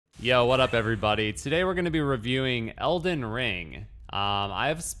Yo, what up everybody? Today we're going to be reviewing Elden Ring. I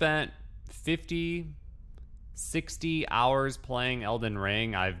have spent 50, 60 hours playing Elden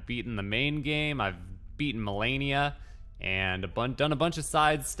Ring. I've beaten the main game, I've beaten Melania, and done a bunch of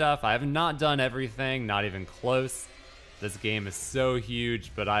side stuff. I have not done everything, not even close. This game is so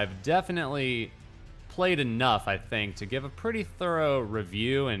huge, but I've definitely played enough, I think, to give a pretty thorough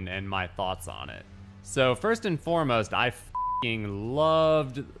review and my thoughts on it. So first and foremost, I f***ing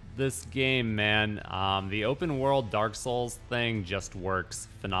loved this game, man. The open world Dark Souls thing just works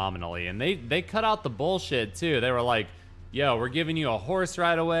phenomenally, and they cut out the bullshit too. They were like, yo, we're giving you a horse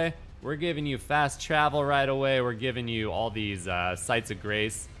right away, we're giving you fast travel right away, we're giving you all these sites of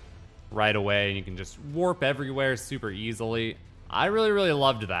grace right away, and you can just warp everywhere super easily. I really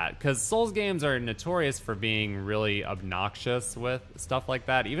loved that, because Souls games are notorious for being really obnoxious with stuff like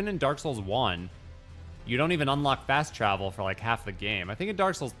that. Even in Dark Souls 1, you don't even unlock fast travel for like half the game. I think in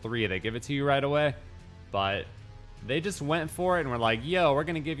Dark Souls 3 they give it to you right away, but they just went for it and were like, yo, we're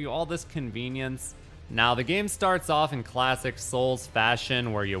gonna give you all this convenience. Now the game starts off in classic Souls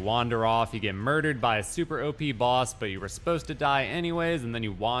fashion, where you wander off, you get murdered by a super OP boss, but you were supposed to die anyways, and then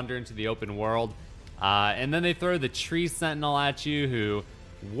you wander into the open world. And then they throw the tree sentinel at you, who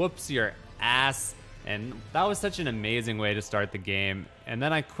whoops your ass, and that was such an amazing way to start the game. And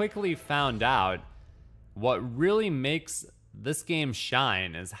then I quickly found out what really makes this game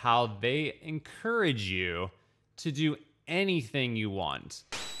shine is how they encourage you to do anything you want.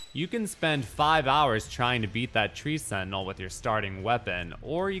 You can spend 5 hours trying to beat that tree sentinel with your starting weapon,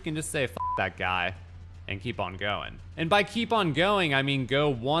 or you can just say, F that guy, and keep on going. And by keep on going, I mean go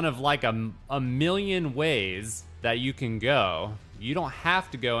one of like a million ways that you can go. You don't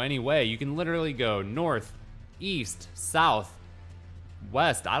have to go any way. You can literally go north, east, south,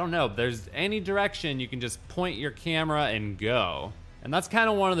 west. I don't know. There's any direction you can just point your camera and go. And that's kind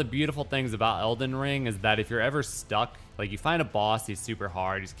of one of the beautiful things about Elden Ring, is that if you're ever stuck, like you find a boss, he's super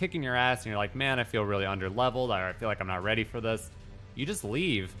hard, he's kicking your ass, and you're like, man, I feel really underleveled, or I feel like I'm not ready for this. You just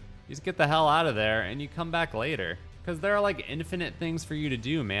leave. You just get the hell out of there, and you come back later. Because there are like infinite things for you to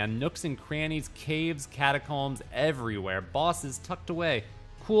do, man. Nooks and crannies, caves, catacombs, everywhere. Bosses tucked away.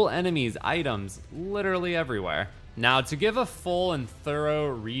 Cool enemies, items, literally everywhere. Now, to give a full and thorough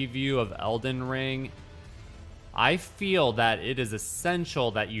review of Elden Ring, I feel that it is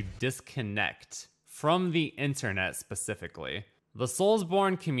essential that you disconnect from the internet specifically. The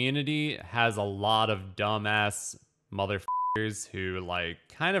Soulsborne community has a lot of dumbass motherfuckers who like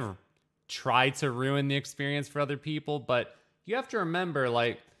kind of try to ruin the experience for other people, but you have to remember,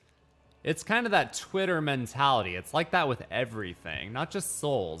 like, it's kind of that Twitter mentality. It's like that with everything, not just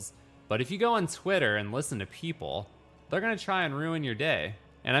Souls. But if you go on Twitter and listen to people, they're gonna try and ruin your day.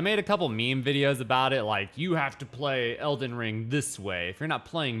 And I made a couple meme videos about it, like, you have to play Elden Ring this way. If you're not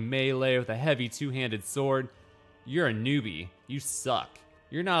playing melee with a heavy two-handed sword, you're a newbie. You suck.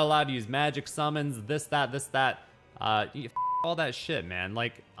 You're not allowed to use magic summons, this, that. All that shit, man.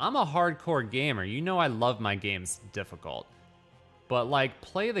 Like, I'm a hardcore gamer. You know I love my games difficult. But, like,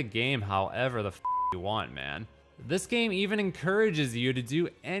 play the game however the you want, man. This game even encourages you to do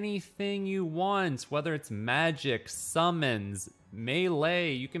anything you want, whether it's magic, summons,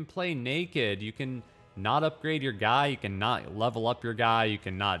 melee. You can play naked, you can not upgrade your guy, you can not level up your guy, you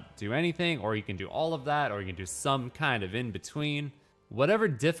can not do anything, or you can do all of that, or you can do some kind of in between. Whatever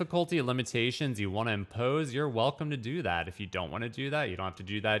difficulty limitations you want to impose, you're welcome to do that. If you don't want to do that, you don't have to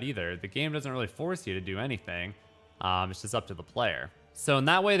do that either. The game doesn't really force you to do anything. It's just up to the player. So in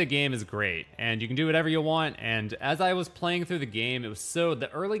that way, the game is great, and you can do whatever you want. And as I was playing through the game, the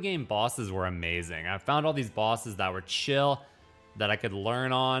early game bosses were amazing. I found all these bosses that were chill, that I could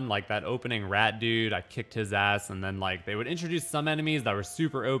learn on, like that opening rat dude. I kicked his ass, and then like they would introduce some enemies that were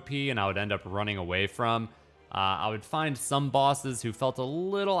super OP, and I would end up running away from. I would find some bosses who felt a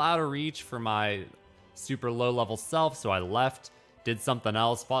little out of reach for my super low level self, so I left, did something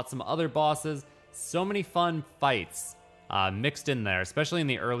else, fought some other bosses. So many fun fights mixed in there, especially in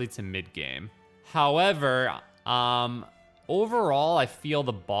the early to mid game. However, overall, I feel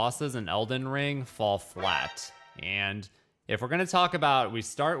the bosses in Elden Ring fall flat. And if we're gonna talk about, we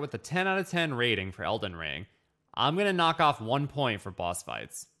start with a 10 out of 10 rating for Elden Ring, I'm gonna knock off 1 point for boss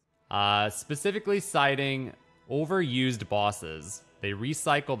fights. Specifically citing overused bosses. They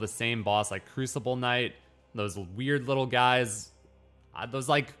recycle the same boss, like Crucible Knight, those weird little guys, those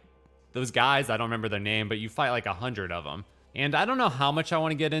guys, I don't remember their name, but you fight like 100 of them. And I don't know how much I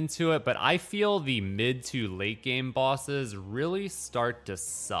want to get into it, but I feel the mid to late game bosses really start to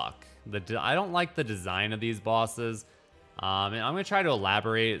suck. I don't like the design of these bosses, and I'm going to try to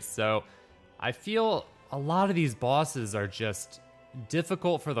elaborate. So I feel a lot of these bosses are just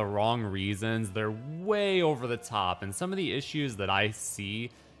difficult for the wrong reasons. They're way over the top, and some of the issues that I see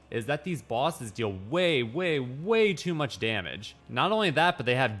is that these bosses deal way too much damage. Not only that, but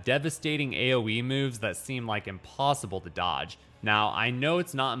they have devastating AoE moves that seem like impossible to dodge. Now, I know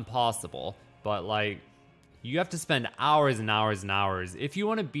it's not impossible, but like, you have to spend hours and hours and hours. If you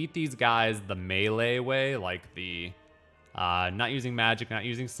want to beat these guys the melee way, like the not using magic, not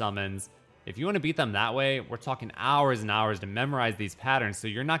using summons, if you want to beat them that way, we're talking hours and hours to memorize these patterns so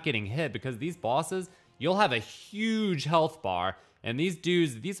you're not getting hit, because these bosses, you'll have a huge health bar, and these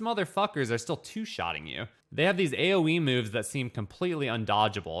dudes, these motherfuckers are still two-shotting you. They have these AoE moves that seem completely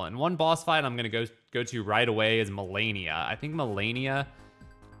undodgeable, and one boss fight I'm going to go to right away is Melania. I think Melania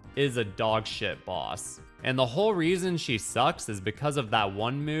is a dog shit boss. And the whole reason she sucks is because of that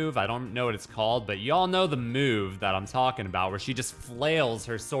one move. I don't know what it's called, but y'all know the move that I'm talking about, where she just flails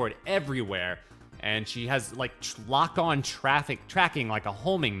her sword everywhere, and she has like lock-on tracking like a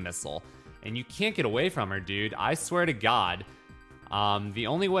homing missile, and you can't get away from her, dude. I swear to God. The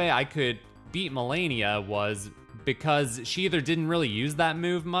only way I could beat Melania was because she either didn't really use that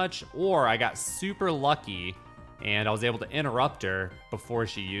move much, or I got super lucky and I was able to interrupt her before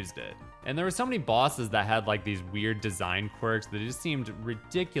she used it. And there were so many bosses that had like these weird design quirks that just seemed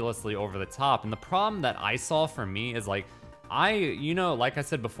ridiculously over the top. And the problem that I saw for me is like, like I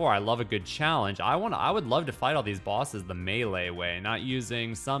said before, I love a good challenge. I would love to fight all these bosses the melee way, not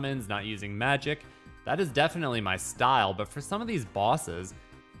using summons, not using magic. That is definitely my style, but for some of these bosses,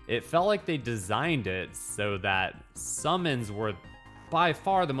 it felt like they designed it so that summons were by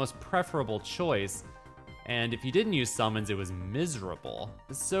far the most preferable choice, and if you didn't use summons, it was miserable.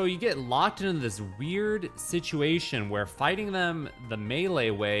 So you get locked into this weird situation where fighting them the melee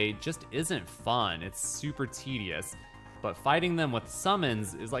way just isn't fun. It's super tedious, but fighting them with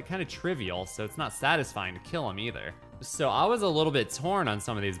summons is like kind of trivial, so it's not satisfying to kill them either. So I was a little bit torn on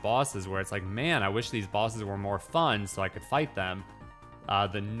some of these bosses where it's like, man, I wish these bosses were more fun so I could fight them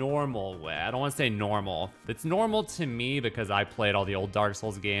the normal way. I don't want to say normal. It's normal to me because I played all the old Dark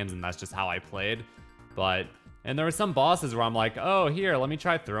Souls games and that's just how I played. And there were some bosses where I'm like, oh, here, let me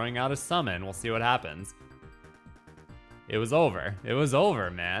try throwing out a summon. We'll see what happens. It was over. It was over,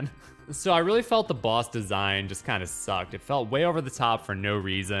 man. So I really felt the boss design just kind of sucked. It felt way over the top for no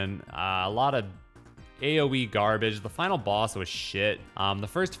reason. A lot of AoE garbage. The final boss was shit. The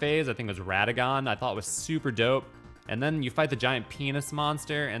first phase, I think, was Radagon. I thought was super dope. And then you fight the giant penis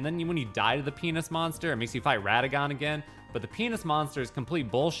monster, and then when you die to the penis monster, it makes you fight Radagon again. But the penis monster is complete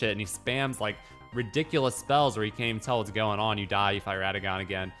bullshit, and he spams like ridiculous spells where you can't even tell what's going on. You die, you fight Radagon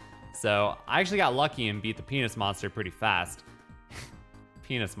again. So I actually got lucky and beat the penis monster pretty fast.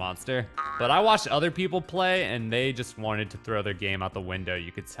 Penis monster. But I watched other people play and they just wanted to throw their game out the window,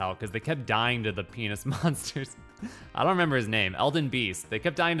 you could tell, because they kept dying to the penis monsters. I don't remember his name. Elden Beast. They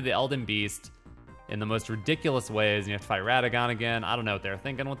kept dying to the Elden Beast in the most ridiculous ways, and you have to fight Radagon again. I don't know what they were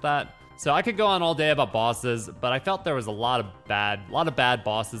thinking with that. So I could go on all day about bosses, but I felt there was a lot of bad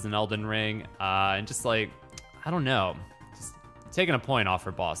bosses in Elden Ring, and just like, I don't know, just taking a point off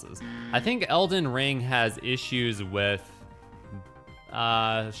for bosses. I think Elden Ring has issues with, should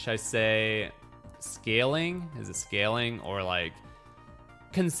I say, scaling? Is it scaling or like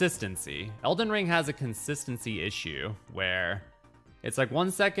consistency? Elden Ring has a consistency issue where it's like 1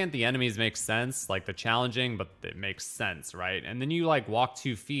 second the enemies make sense, like they're challenging, but it makes sense, right? And then you like walk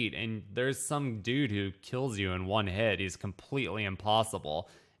 2 feet and there's some dude who kills you in one hit. He's completely impossible.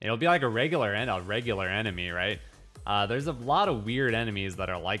 It'll be like a regular enemy, right? There's a lot of weird enemies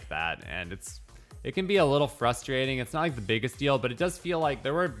that are like that, and it can be a little frustrating. It's not like the biggest deal, but it does feel like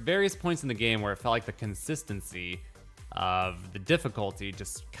there were various points in the game where it felt like the consistency of the difficulty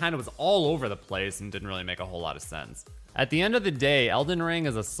just kind of was all over the place and didn't really make a whole lot of sense. At the end of the day, Elden Ring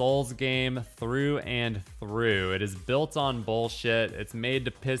is a Souls game through and through. It is built on bullshit. It's made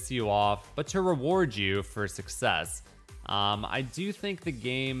to piss you off, but to reward you for success. I do think the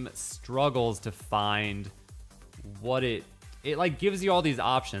game struggles to find what it like gives you all these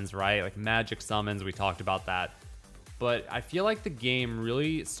options, right? Like magic summons, we talked about that. But I feel like the game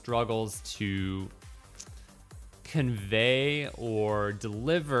really struggles to convey or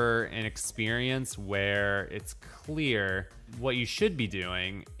deliver an experience where it's clear what you should be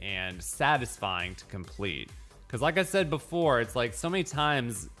doing and satisfying to complete. Because like I said before, it's like so many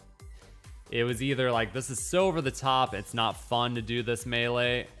times it was either like, this is so over the top, it's not fun to do this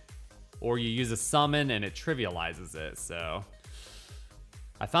melee, or you use a summon and it trivializes it. So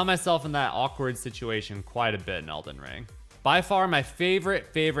I found myself in that awkward situation quite a bit in Elden Ring. By far, my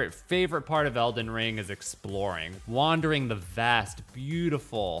favorite part of Elden Ring is exploring, wandering the vast,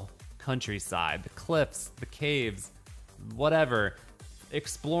 beautiful countryside, the cliffs, the caves, whatever,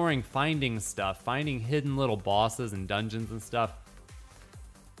 exploring, finding stuff, finding hidden little bosses and dungeons and stuff.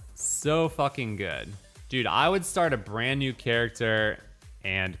 So fucking good. Dude, I would start a brand new character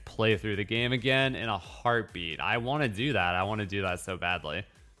and play through the game again in a heartbeat. I want to do that. I want to do that so badly.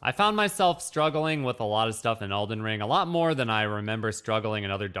 I found myself struggling with a lot of stuff in Elden Ring, a lot more than I remember struggling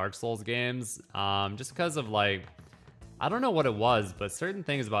in other Dark Souls games, just because of like, I don't know what it was, but certain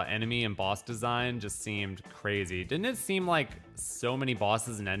things about enemy and boss design just seemed crazy. Didn't it seem like so many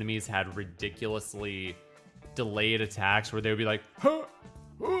bosses and enemies had ridiculously delayed attacks where they would be like, huh,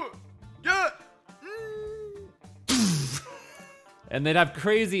 yeah, and they'd have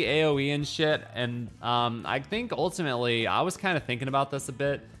crazy AoE and shit. And I think ultimately, I was kind of thinking about this a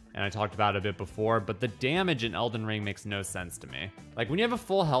bit, and I talked about it a bit before, but the damage in Elden Ring makes no sense to me. Like, when you have a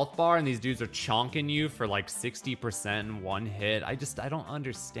full health bar and these dudes are chonking you for like 60% in one hit, I don't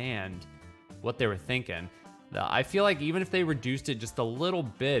understand what they were thinking. I feel like even if they reduced it just a little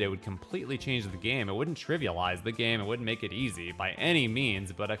bit, it would completely change the game. It wouldn't trivialize the game, it wouldn't make it easy by any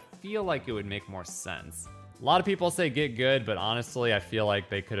means, but I feel like it would make more sense. A lot of people say get good, but honestly, I feel like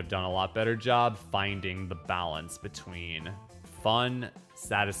they could have done a lot better job finding the balance between fun,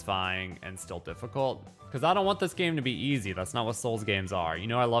 satisfying, and still difficult. Because I don't want this game to be easy. That's not what Souls games are. You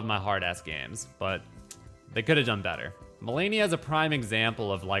know I love my hard-ass games, but they could have done better. Malenia is a prime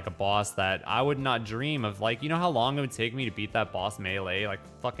example of like a boss that I would not dream of. Like, you know how long it would take me to beat that boss melee? Like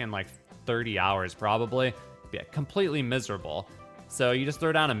fucking like 30 hours probably. Yeah, completely miserable. So you just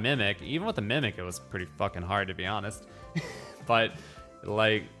throw down a Mimic. Even with the Mimic, it was pretty fucking hard, to be honest. But,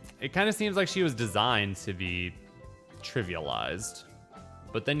 like, it kind of seems like she was designed to be trivialized.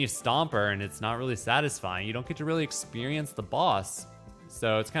 But then you stomp her, and it's not really satisfying. You don't get to really experience the boss.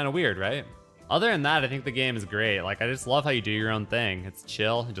 So it's kind of weird, right? Other than that, I think the game is great. Like, I just love how you do your own thing. It's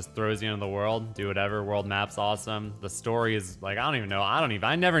chill. It just throws you into the world. Do whatever. World map's awesome. The story is, like, I don't even know.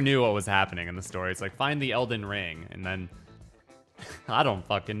 I never knew what was happening in the story. It's like, find the Elden Ring, and then... I don't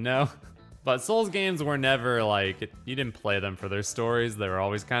fucking know. But Souls games were never like, you didn't play them for their stories. They were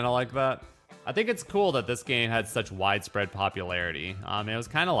always kind of like that. I think it's cool that this game had such widespread popularity. It was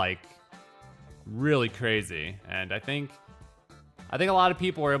kind of like really crazy. And I think a lot of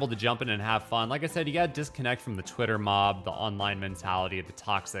people were able to jump in and have fun. Like I said, you gotta disconnect from the Twitter mob, the online mentality, the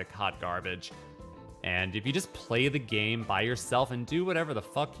toxic hot garbage. And if you just play the game by yourself and do whatever the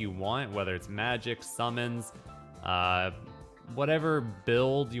fuck you want, whether it's magic, summons, whatever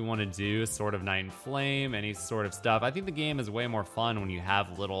build you want to do, Sword of Night and Flame, any sort of stuff. I think the game is way more fun when you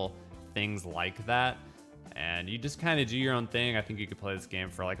have little things like that. And you just kind of do your own thing. I think you could play this game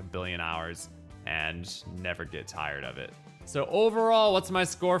for like 1 billion hours and never get tired of it. So overall, what's my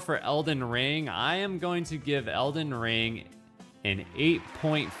score for Elden Ring? I am going to give Elden Ring an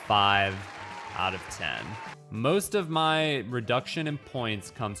 8.5 out of 10. Most of my reduction in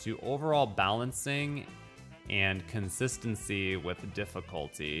points comes to overall balancing and consistency with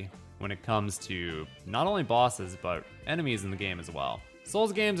difficulty when it comes to not only bosses, but enemies in the game as well.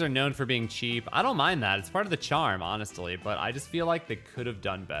 Souls games are known for being cheap. I don't mind that. It's part of the charm, honestly, but I just feel like they could have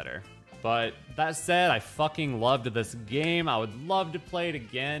done better. But that said, I fucking loved this game. I would love to play it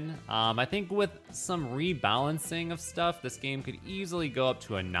again. I think with some rebalancing of stuff, this game could easily go up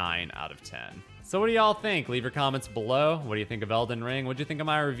to a 9 out of 10. So what do y'all think? Leave your comments below. What do you think of Elden Ring? What do you think of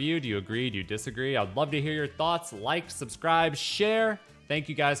my review? Do you agree? Do you disagree? I'd love to hear your thoughts. Like, subscribe, share. Thank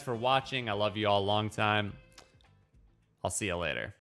you guys for watching. I love you all a long time. I'll see you later.